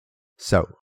So,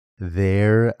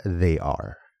 there they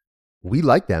are. We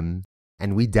like them,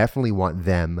 and we definitely want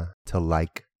them to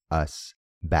like us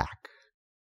back.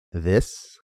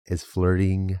 This is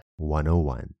Flirting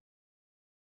 101.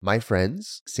 My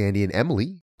friends, Sandy and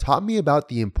Emily, taught me about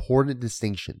the important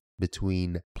distinction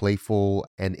between playful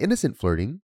and innocent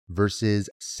flirting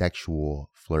versus sexual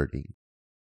flirting.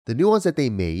 The nuance that they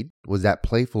made was that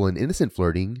playful and innocent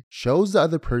flirting shows the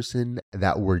other person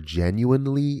that we're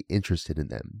genuinely interested in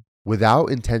them, without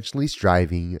intentionally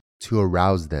striving to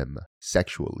arouse them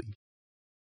sexually.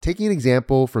 Taking an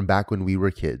example from back when we were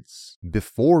kids,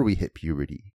 before we hit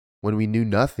puberty, when we knew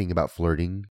nothing about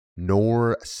flirting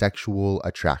nor sexual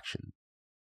attraction.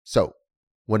 So,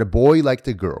 when a boy liked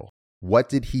a girl, what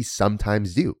did he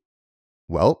sometimes do?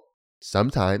 Well,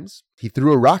 sometimes he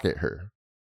threw a rock at her.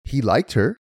 He liked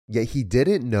her, yet he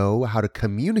didn't know how to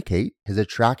communicate his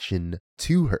attraction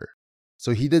to her.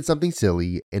 So he did something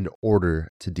silly in order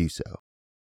to do so.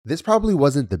 This probably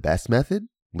wasn't the best method,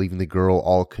 leaving the girl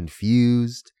all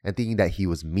confused and thinking that he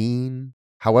was mean.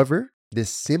 However, this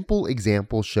simple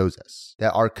example shows us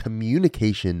that our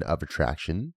communication of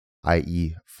attraction,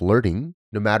 i.e. flirting,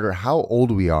 no matter how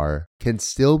old we are, can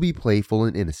still be playful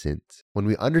and innocent when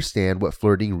we understand what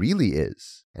flirting really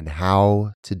is and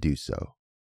how to do so.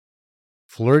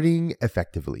 Flirting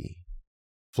effectively.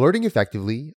 Flirting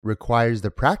effectively requires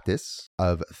the practice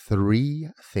of 3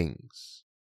 things.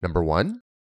 Number 1,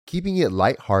 keeping it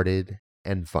lighthearted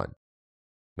and fun.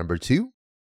 Number 2,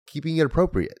 keeping it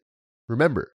appropriate.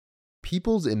 Remember,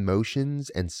 people's emotions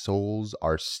and souls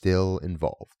are still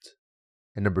involved.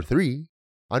 And number 3,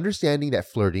 understanding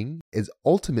that flirting is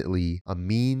ultimately a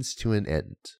means to an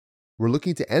end. We're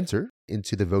looking to enter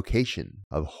into the vocation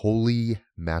of holy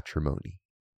matrimony.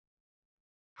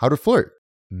 How to flirt,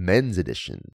 men's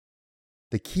edition.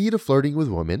 The key to flirting with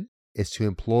women is to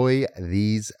employ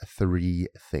these 3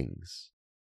 things: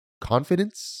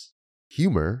 confidence,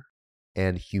 humor,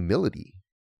 and humility.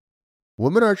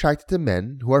 Women are attracted to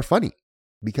men who are funny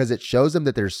because it shows them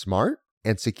that they're smart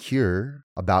and secure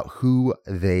about who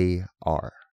they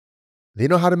are. They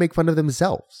know how to make fun of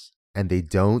themselves, and they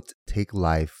don't take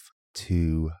life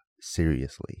too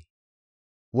seriously.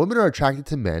 Women are attracted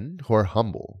to men who are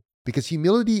humble because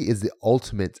humility is the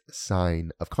ultimate sign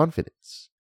of confidence.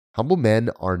 Humble men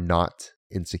are not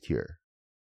insecure.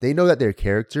 They know that their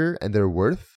character and their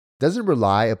worth doesn't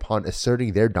rely upon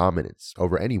asserting their dominance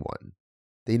over anyone.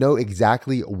 They know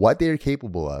exactly what they are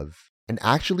capable of and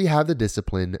actually have the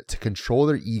discipline to control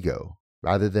their ego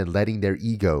rather than letting their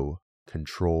ego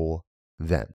control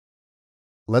them.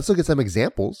 Let's look at some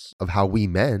examples of how we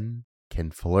men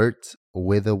can flirt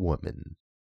with a woman.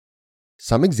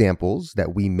 Some examples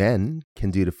that we men can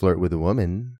do to flirt with a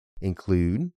woman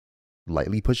include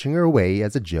lightly pushing her away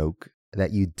as a joke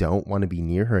that you don't want to be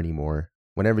near her anymore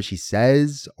whenever she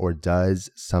says or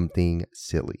does something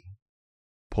silly,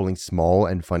 pulling small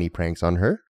and funny pranks on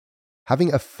her,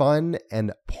 having a fun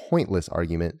and pointless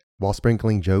argument while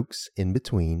sprinkling jokes in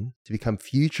between to become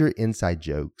future inside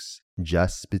jokes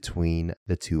just between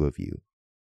the two of you,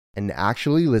 and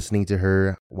actually listening to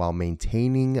her while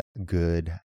maintaining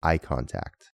good eye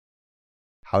contact.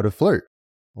 How to flirt,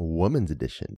 woman's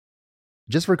edition.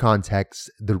 Just for context,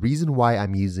 the reason why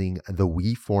I'm using the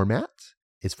we format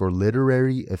is for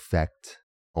literary effect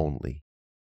only.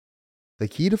 The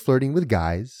key to flirting with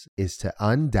guys is to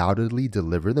undoubtedly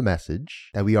deliver the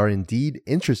message that we are indeed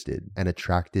interested and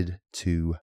attracted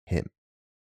to him.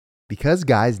 Because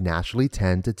guys naturally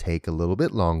tend to take a little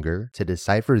bit longer to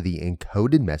decipher the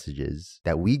encoded messages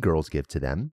that we girls give to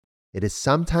them, it is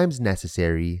sometimes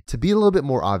necessary to be a little bit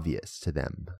more obvious to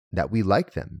them that we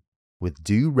like them, with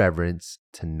due reverence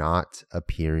to not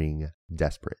appearing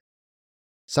desperate.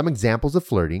 Some examples of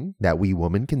flirting that we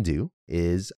women can do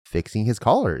is fixing his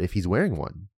collar if he's wearing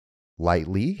one,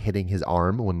 lightly hitting his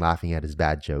arm when laughing at his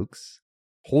bad jokes,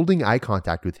 holding eye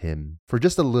contact with him for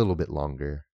just a little bit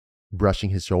longer, brushing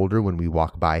his shoulder when we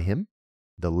walk by him.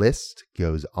 The list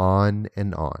goes on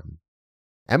and on.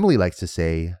 Emily likes to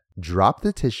say, drop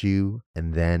the tissue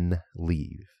and then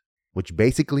leave, which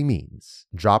basically means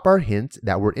drop our hint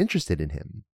that we're interested in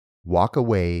him, walk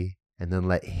away, and then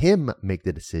let him make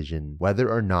the decision whether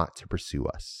or not to pursue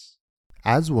us.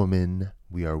 As women,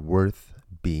 we are worth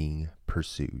being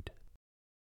pursued.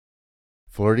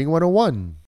 Flirting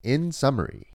 101, in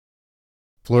summary.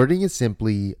 Flirting is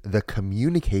simply the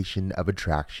communication of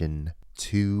attraction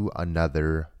to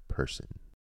another person.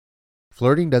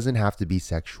 Flirting doesn't have to be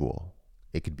sexual.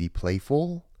 It could be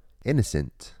playful,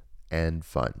 innocent, and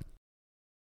fun.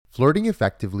 Flirting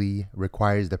effectively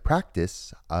requires the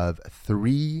practice of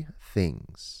 3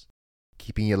 things: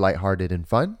 keeping it lighthearted and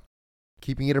fun,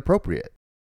 keeping it appropriate,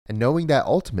 and knowing that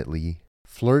ultimately,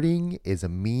 flirting is a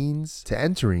means to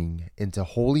entering into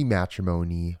holy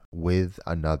matrimony with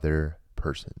another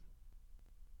person.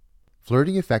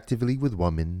 Flirting effectively with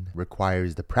women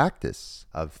requires the practice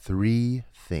of 3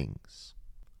 things: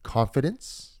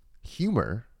 confidence,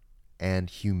 humor, and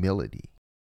humility.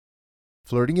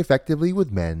 Flirting effectively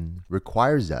with men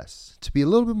requires us to be a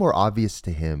little bit more obvious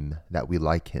to him that we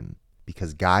like him,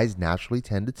 because guys naturally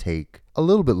tend to take a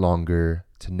little bit longer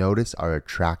to notice our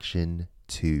attraction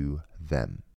to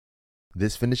them.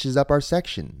 This finishes up our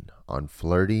section on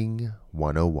Flirting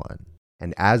 101.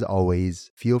 And as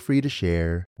always, feel free to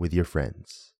share with your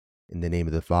friends. In the name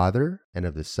of the Father, and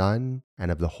of the Son, and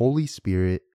of the Holy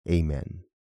Spirit, amen.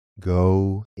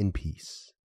 Go in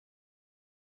peace.